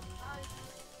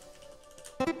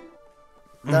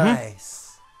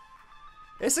 Nice.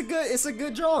 It's a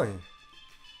good drawing.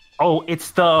 Oh,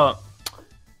 it's the.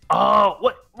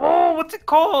 What's it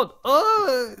called?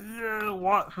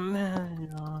 What?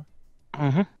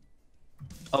 Mm-hmm.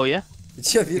 Oh yeah.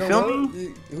 Jeff, you don't feel know?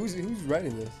 me? Who's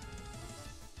writing this?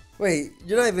 Wait,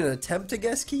 you're not even an attempt to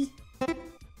guess key?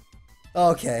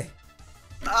 Okay.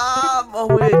 Ah,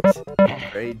 Moet.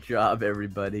 Great job,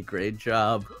 everybody. Great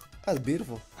job. That was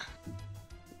beautiful.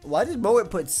 Why did Moet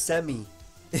put semi?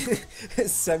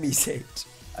 Semi-sage.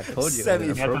 I told you. Semi- It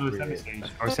was Yeah, I thought it was inappropriate.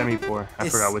 semi-stage or semi-poor. I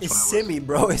forgot which it's one it was. semi,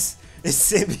 bro. It's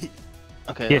semi.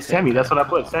 Okay. Yeah, okay. semi. That's what I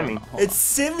put. Semi. It's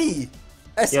semi.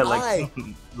 S-I. Yeah,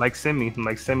 like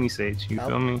semi-sage. You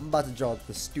feel I'm me? about to draw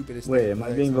the stupidest Wait, thing am I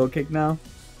next being one. vote kicked now?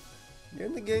 You're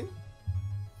in the game.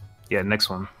 Yeah, next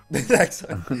one. Next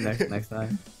one. next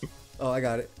time Oh, I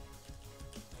got it.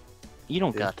 You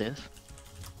don't got this.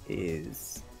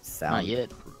 is sound. Not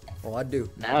yet. Oh, I do.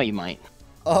 Now you might.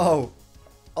 Oh,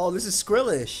 this is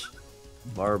Skrillish.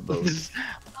 Barbos.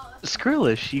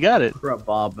 Skrillish, you got it.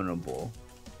 Abominable.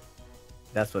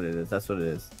 That's what it is. That's what it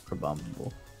is.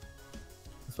 Abominable.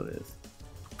 That's what it is.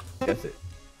 Guess it.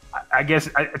 I guess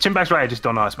Chimpakt's right. I just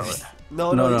don't know how to spell it.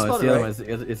 No, No, you it's spelled the it other right.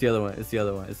 one. It's the other one. It's the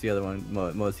other one. It's the other one.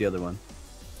 Mo, it's the other one.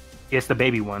 It's the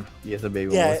baby one. Yes, the baby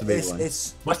one. Yeah, What's the baby one?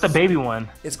 What's the baby one?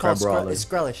 it's called Crab Brawler. It's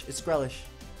Skrellish. It's Skrellish.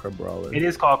 Crab Brawler. It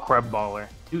is called Crab Baller.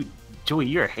 Dude, Joey,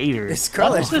 you're a hater. It's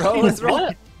Skrellish, bro. What's wrong?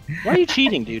 What? Why are you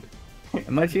cheating, dude?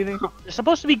 Am I cheating? You're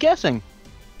supposed to be guessing.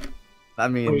 I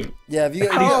mean, Wait. Yeah, if you,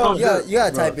 Oh, you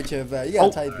gotta bro. type it, Chip. You gotta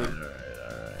Oh. type it.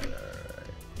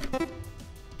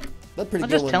 That's pretty I'm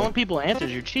good just one, telling though. people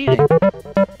answers. You're cheating.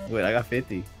 wait, I got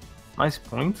 50. Nice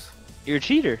points. You're a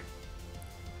cheater.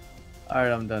 All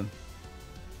right, I'm done.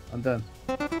 I'm done.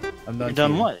 I'm done. You're done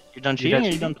cheating. what? You're done You cheating done or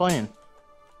you're cheating? done playing?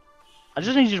 I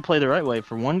just need you to play the right way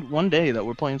for one day that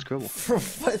we're playing Scribble.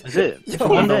 What? That's it. Yo, For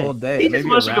one The day. whole day. He just Maybe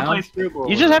wants a you to play round. Scribble.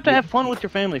 You just have to have fun with your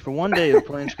family for one day of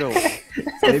playing Scribble.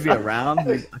 Maybe a round.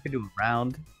 Maybe I could do a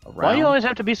round. Why do you always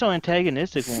have to be so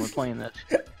antagonistic when we're playing this?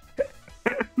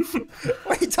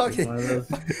 Why are you talking? One of those,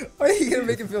 Why are you gonna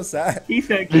make him feel sad? He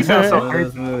sounds so one of hurt.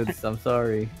 those moods. I'm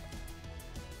sorry.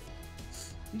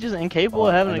 You're just incapable Oh,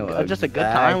 of I having know just a good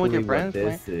time with your exactly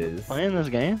what friends This is. playing this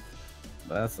game?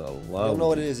 That's a You low. don't know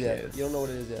what it is yet. You don't know what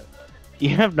it is yet. You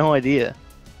have no idea.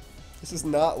 This is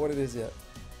not what it is yet.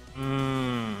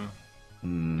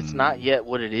 It's not yet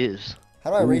what it is. How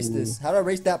do I erase this? How do I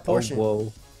erase that portion?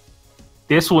 whoa.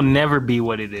 This will never be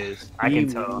what it is. I can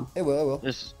tell. It will. It will.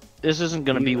 This isn't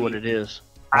gonna be what it is.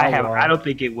 I don't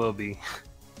think it will be.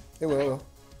 It will.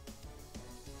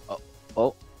 It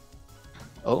will.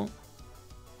 Oh.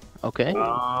 Okay.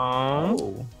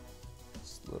 Oh.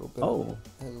 Just a little bit. Oh.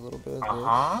 Has a little bit of this.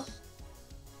 Uh-huh.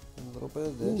 And a little bit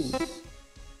of this.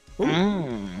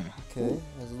 Okay.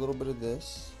 Has a little bit of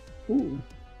this. Ooh.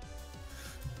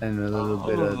 And a little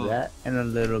bit of that, and a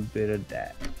little bit of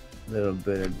that. A little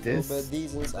bit of A little this. bit of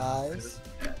these in his eyes.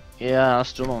 Yeah, I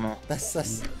still don't know.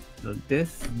 That's. Little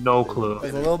this. No clue.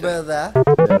 There's a little bit of that.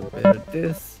 Little bit of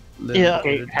this. Yeah.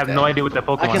 Okay, have no idea what that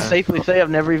Pokemon I can is. safely say I've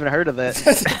never even heard of that.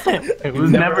 It was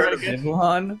never gonna been guess.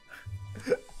 one.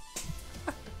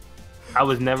 I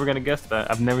was never gonna guess that.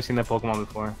 I've never seen that Pokemon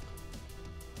before.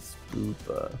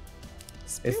 Spoopa.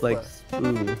 It's like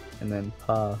spoo and then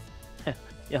pa.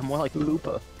 Yeah, more like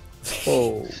Koopa.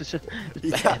 Oh.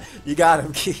 You got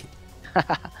him, Key.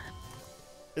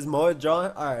 Is Moet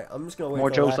drawing? Alright, I'm just gonna wait More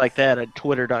for jokes that. like that at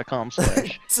twitter.com/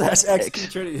 Slash X Key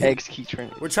Trinity. XKey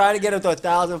Trinity. We're trying to get him to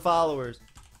 1,000 followers.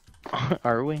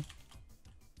 Are we?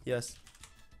 Yes.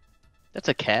 That's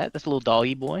a cat. That's a little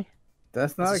doggy boy.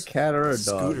 That's not a cat or a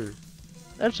dog. Scooter.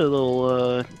 That's a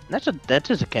little that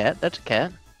is a cat. That's a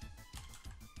cat.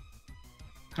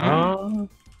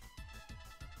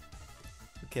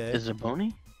 Okay. Is it a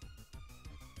pony?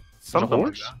 Something like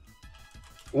horse?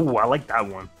 that. Ooh, I like that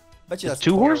one. Bet you It's that's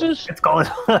two plural. horses?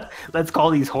 Let's call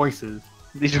these horses.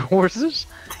 These are horses?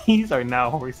 These are now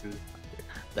horses.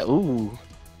 Ooh,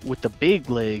 with the big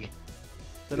leg.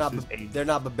 They're not. This is a- They're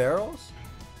not barrels.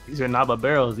 These are not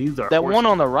barrels. These are That horses. one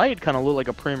on the right kind of looked like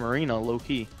a Primarina, low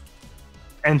key.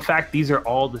 In fact, these are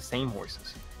all the same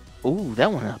horses. Ooh,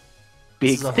 that one a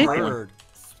big This is a thick one. herd.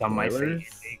 Some might say Spoilers?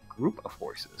 it's a group of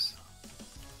horses.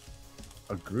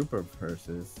 A group of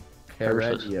horses.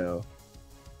 Horses. Carraggio.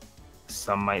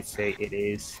 Some might say it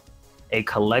is a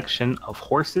collection of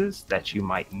horses that you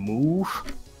might move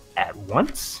at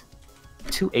once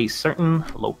to a certain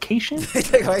location.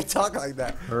 Why you talk like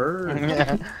that? Herd.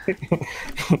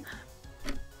 Yeah.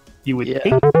 You would Yeah.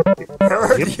 think.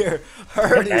 Herd here.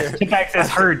 Herd here. Chimpact says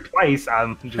herd twice.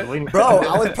 I'm just waiting. Bro,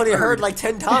 I was putting herd like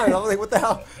 10 times. I was like, what the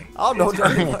hell? I don't know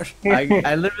very much.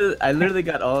 I literally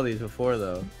got all these before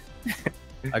though.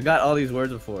 I got all these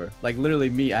words before. Like literally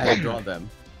me, I had to draw them.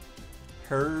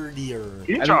 Herdier.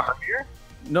 You didn't draw herd here?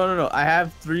 No. I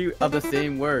have 3 of the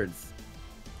same words.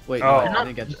 Wait, Oh. no, They're I not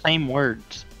didn't get the same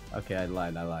words. Okay, I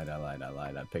lied.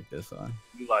 I picked this one.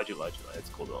 You lied. It's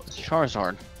cool though. It's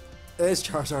Charizard. It is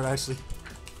Charizard, actually.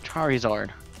 Charizard.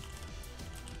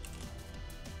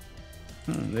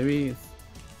 Maybe it's...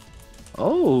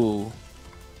 Oh.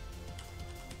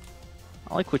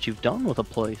 I like what you've done with the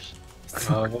place.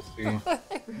 Oh, we'll see.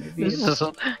 Maybe This it's,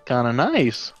 is kind of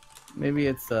nice. maybe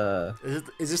it's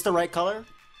Is this the right color?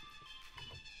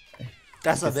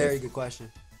 That's a This very is- good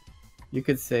question. you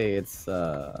could say it's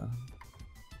not.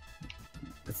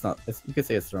 You could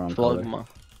say it's the wrong color. Slugma.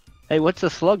 Hey, what's a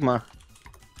Slugma?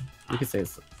 You could say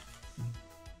it's.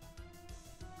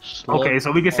 Okay,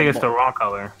 so we can say it's the wrong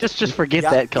color. Just forget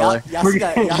Yeah, that color. Y'all see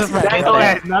that, y'all see That that, color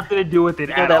has nothing to do with it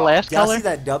You know at that all. last y'all color? see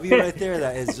that W right there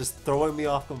that is just throwing me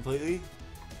off completely?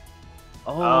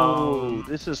 Oh,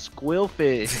 this is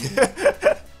Squillfish.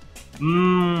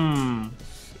 Mmm.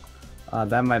 I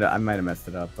might have messed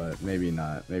it up, but maybe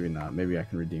not. Maybe not. Maybe I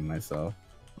can redeem myself.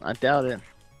 I doubt it.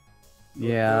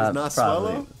 Yeah, It's not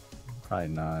probably. Swallow? Probably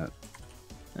not.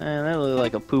 Man, that looks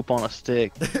like a poop on a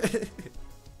stick.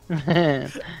 Man,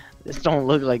 this don't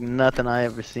look like nothing I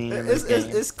ever seen in this game.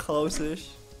 It's close-ish.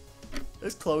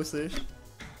 It's close-ish.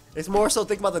 It's more so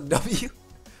think about the W.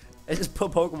 And just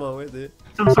put Pokemon with it.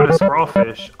 Some sort of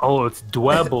scrawfish. Oh, it's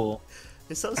Dwebble.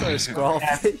 It's some sort of That's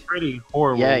scrawfish. pretty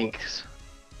horrible. Yikes.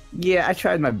 Yeah, I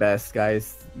tried my best,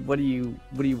 guys. What do you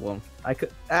want? I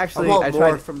could I actually. want I more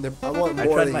tried. from the. I want I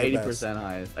more tried than my your best. 80%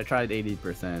 highest. I tried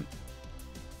 80%.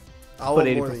 I Put want more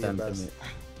than your 80% to best. me.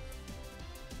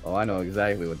 Oh, I know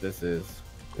exactly what this is.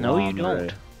 No, you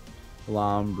don't.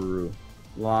 Lombredo.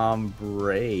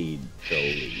 Lombredo.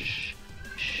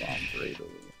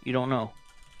 You don't know.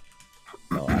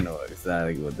 Oh, I know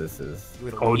exactly what this is.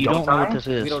 We don't Oh, know. You don't know what I? this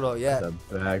is. We don't know yet. It's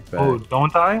a backpack. Oh,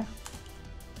 don't I?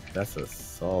 That's a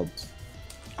salt.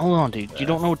 Hold on, dude. You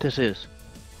don't know what this is.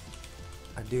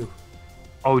 I do.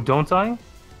 Oh, don't I?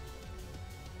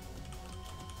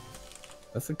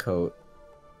 That's a coat.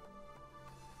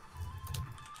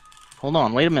 Hold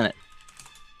on, wait a minute.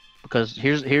 Because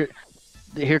here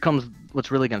here comes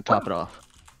what's really gonna top it off.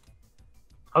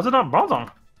 How's it not bronze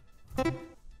on?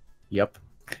 Yep.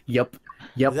 Does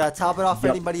that top it off for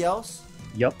Yup. anybody else?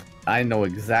 Yep. I know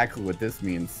exactly what this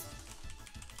means.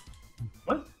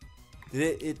 What?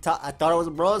 Did I thought it was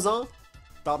a bronze on.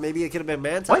 Thought maybe it could have been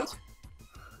man type. What?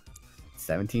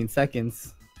 17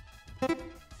 seconds.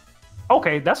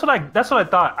 Okay, that's what I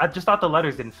thought. I just thought the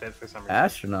letters didn't fit for some reason.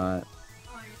 Astronaut.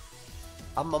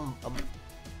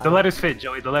 The letters fit,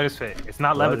 Joey. The letters fit. It's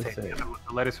not The letters levitate. fit.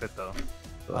 The letters fit though.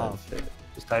 Oh, shit.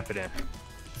 Just type it in.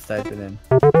 Just type it in.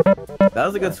 That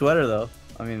was a good sweater, though.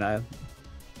 I mean,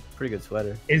 pretty good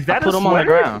sweater. Is that put a them on the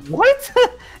sweater? ground. What?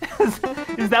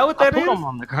 Is that what that Put is? them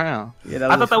on the ground. Yeah,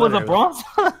 I thought that was a sweater. bronze.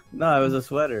 No, it was a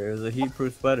sweater. It was a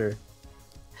heat-proof sweater.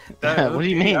 What do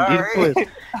you mean? Alright. You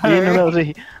didn't know that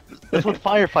was that's what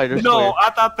firefighters No, wear. I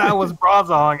thought that was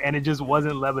bronzong and it just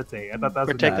wasn't levitate. I thought that's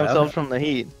Protect Nah, themselves from the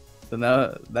heat. So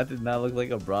now that did not look like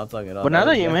a bronze song at all. But now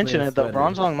that was you definitely mention a it, the sweater.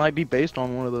 bronze song might be based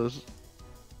on one of those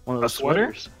A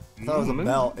sweater? sweaters. I thought it was a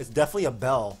bell. It's definitely a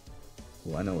bell.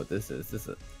 Ooh, I know what this is.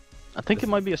 I think it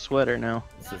might be a sweater now.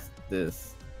 This is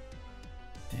this.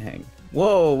 Dang.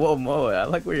 Whoa, Mo. I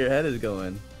like where your head is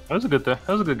going. That was a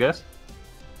good guess.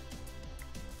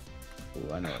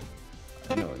 Ooh, I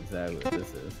know exactly what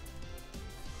this is.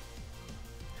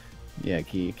 Yeah,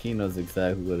 Key knows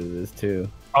exactly what it is too.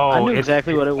 Oh, I knew it's-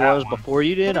 exactly what it it's that was one. before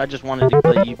you did. I just wanted to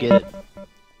let you get it.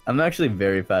 I'm actually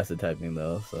very fast at typing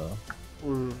though, so.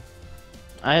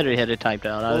 I already had it typed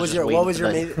out. I What was was just your waiting What was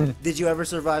for your? that. Did you ever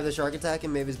survive the shark attack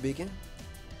in Mavis Beacon?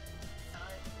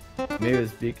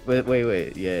 Mavis Beacon.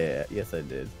 Wait. Yeah. Yes, I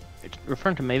did. It's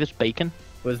referring to Mavis Bacon?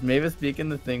 Was Mavis Beacon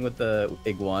the thing with the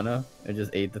iguana? It just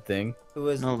ate the thing? It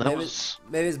was No, that Mavis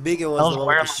Beacon That was was the one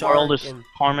where with the the shark. world is and-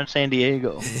 Carmen San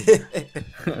Diego.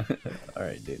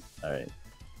 Alright, dude. Alright.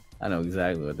 I know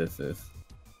exactly what this is.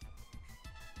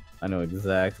 I know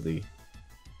exactly.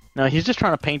 No, he's just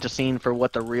trying to paint a scene for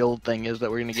what the real thing is that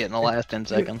we're gonna get in the last 10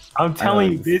 seconds. I'm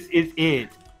telling you, know. this is it.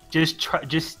 Just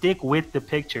stick with the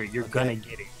picture. You're gonna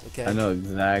get it. Okay. I know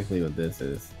exactly what this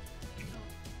is.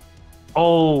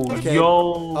 Oh, Okay.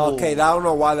 yo. Okay, I don't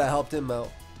know why that helped him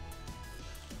out.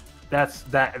 That's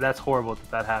horrible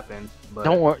that happened. But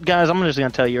Don't worry, guys. I'm just gonna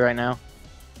tell you right now.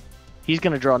 He's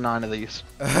gonna draw 9 of these.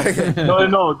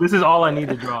 No. This is all I need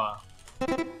to draw.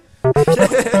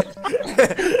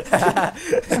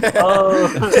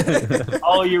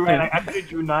 Oh, you're right. I could have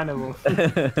drew 9 of them.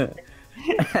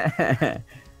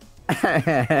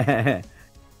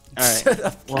 All right. Shut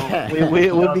up. Well,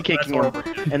 we'll be That's kicking him horrible.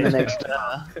 in the next.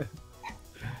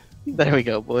 There we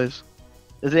go, boys.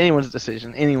 It's anyone's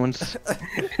decision. Anyone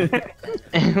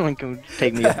can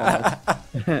take me up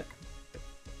on this.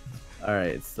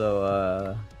 Alright,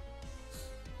 so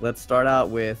let's start out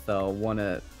with one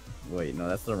at wait, no,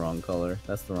 that's the wrong color.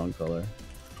 That's the wrong color.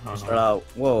 Start out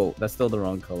whoa, that's still the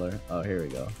wrong color. Oh, here we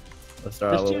go. Let's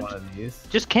start out This with dude- one of these.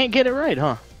 Just can't get it right,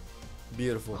 huh?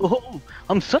 Beautiful. Oh,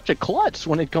 I'm such a klutz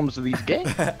when it comes to these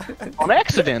games. On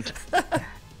accident.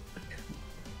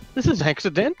 This is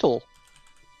accidental.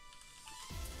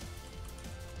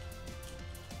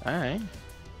 Alright.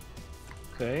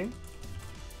 Okay.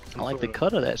 I like the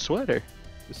cut of that sweater.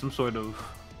 Some sort of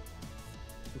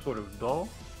doll.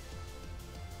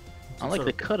 I like sort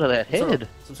the of- cut of that head.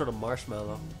 Some sort of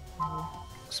marshmallow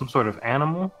Some sort of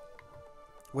animal.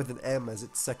 with an M as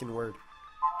its second word.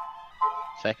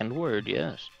 Second word,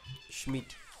 yes.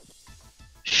 Schmeat.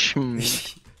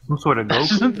 Schmeat. Some sort of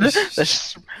Goku.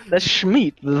 That's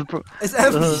Schmeat. It's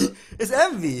envy. It's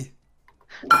envy.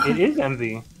 It is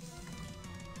envy.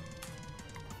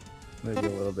 Maybe a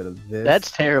little bit of this.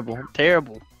 That's terrible.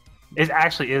 Terrible. It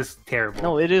actually is terrible.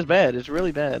 No, it is bad. It's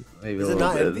really bad. maybe Is a it little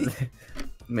not bit envy? of,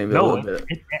 maybe a No, little bit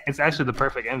it's actually the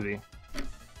perfect envy.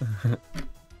 a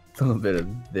little bit of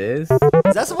this.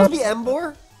 Is that supposed to be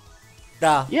Embor?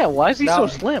 Nah. Yeah, why is he That so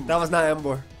was- slim? That was not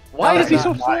Embor. Why that is he was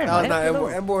so not- slim? That was not Man,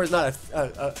 Embor. no. Embor is not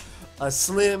a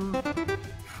slim, Trying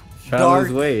Dark.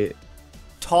 to lose weight.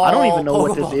 tall. I don't even know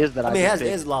what this Pokemon. is that I mean, it just has, it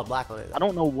picked. has a lot of black on it. I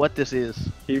don't know what this is.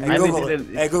 He Hey, really Google it.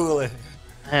 didn't. Hey, Google it.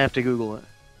 I have to Google it.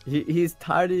 He's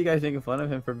tired of you guys making fun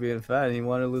of him for being fat, and he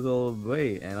wanted to lose a little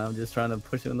weight, and I'm just trying to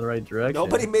push him in the right direction.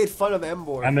 Nobody made fun of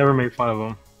Embor. I never made fun of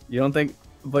him. You don't think?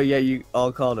 But yeah, you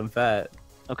all called him fat.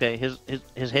 Okay, his head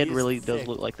He's really does thick.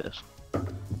 look like this. I'm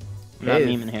not His.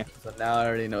 memeing here. So now I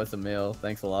already know it's a male.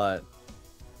 Thanks a lot.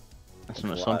 That's an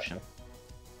That's a lot. assumption.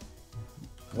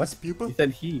 What's pupa? He said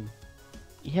he.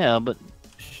 Yeah, but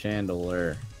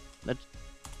Chandelier. That's-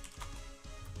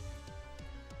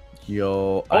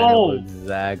 Yo, I know Oh!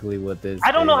 exactly what this.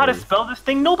 I don't know how to is. spell this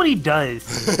thing. Nobody does.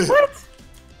 What?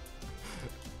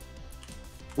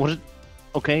 what is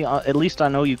Okay, at least I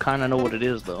know you kind of know what it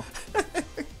is, though.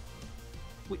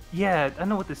 Yeah, I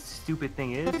know what this stupid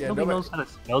thing is. Yeah, Nobody nobody- knows how to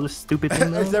spell this stupid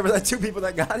thing. There's though. never like 2 people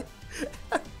that got it.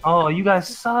 Oh, you guys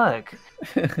suck.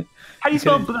 How do you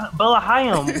spell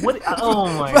Belahayim? What? Oh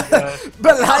my god.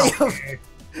 Belahayim.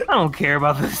 I don't care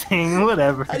about this thing.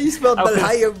 Whatever. How do you spell Okay.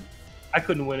 Belahayim? I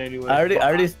couldn't win anyway. I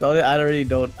already spelled it. I already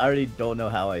don't know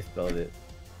how I spelled it.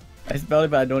 I spelled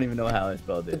it, but I don't even know how I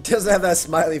spelled It it. doesn't have that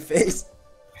smiley face.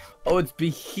 Oh, it's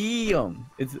Beheum.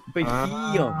 It's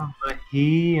Beheum.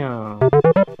 Bahia.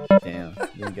 Damn,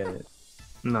 you didn't get it.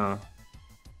 No.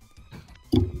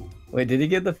 Wait, did he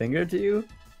give the finger to you?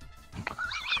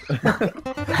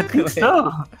 I think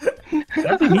so.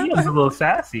 That Bahia was a little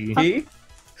sassy. He?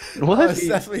 That What? was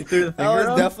definitely, threw the that finger was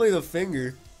up? definitely the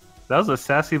finger. That was a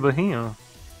sassy Bahia.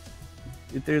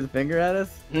 You threw the finger at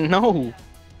us? No.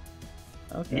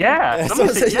 Okay. Yeah. Someone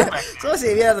Somebody said, said yeah. Someone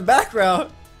said, yeah, in the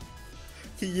background.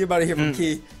 Key, you're about to hear from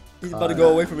Key. He's about to go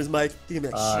away from his mic. He's gonna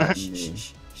be like, shh, me.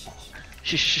 shh, shh,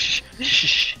 shh. Shh, shh, shh,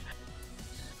 shh.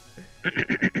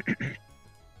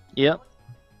 Yep.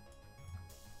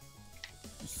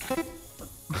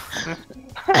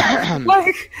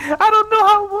 Like, I don't know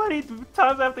how many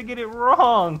times I have to get it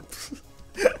wrong.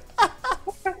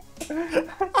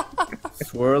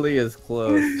 Swirly is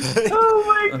close. Oh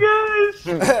my gosh.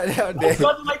 One day, I've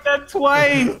done like that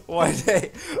twice.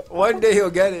 one day he'll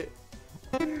get it.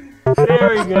 There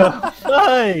we go.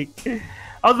 Fuck.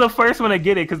 I was the first one to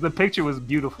get it because the picture was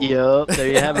beautiful. Yep. There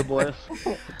you have it, boys.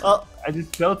 Oh, I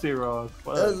just spelled it wrong.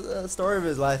 Fuck. that was a story of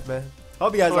his life, man.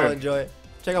 Hope you guys all Story. enjoy it.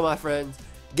 Check out my friends.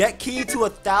 Get Key to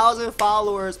 1,000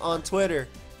 followers on Twitter.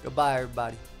 Goodbye,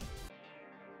 everybody.